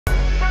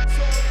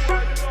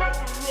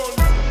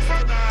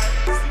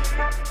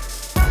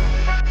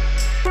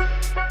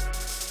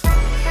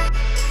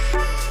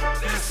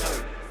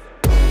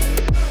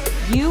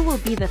You will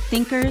be the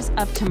thinkers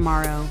of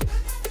tomorrow,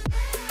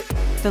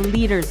 the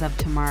leaders of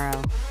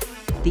tomorrow,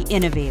 the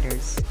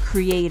innovators,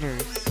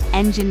 creators,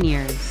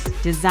 engineers,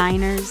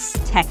 designers,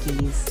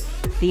 techies,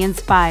 the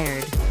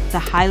inspired, the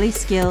highly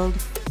skilled,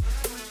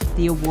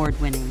 the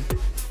award-winning.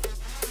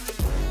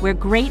 Where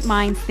great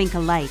minds think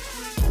alike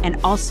and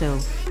also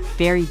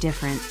very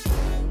different.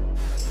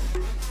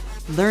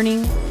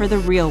 Learning for the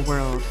real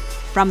world,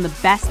 from the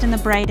best and the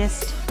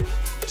brightest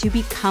to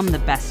become the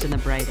best and the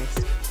brightest.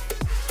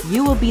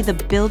 You will be the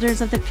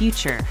builders of the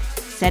future,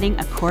 setting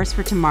a course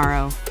for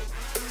tomorrow.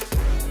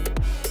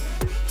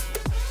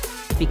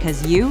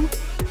 Because you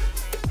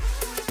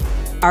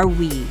are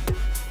we,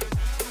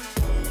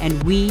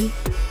 and we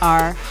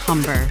are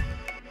Humber.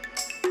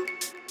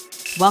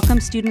 Welcome,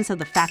 students of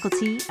the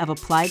Faculty of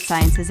Applied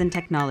Sciences and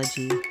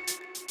Technology.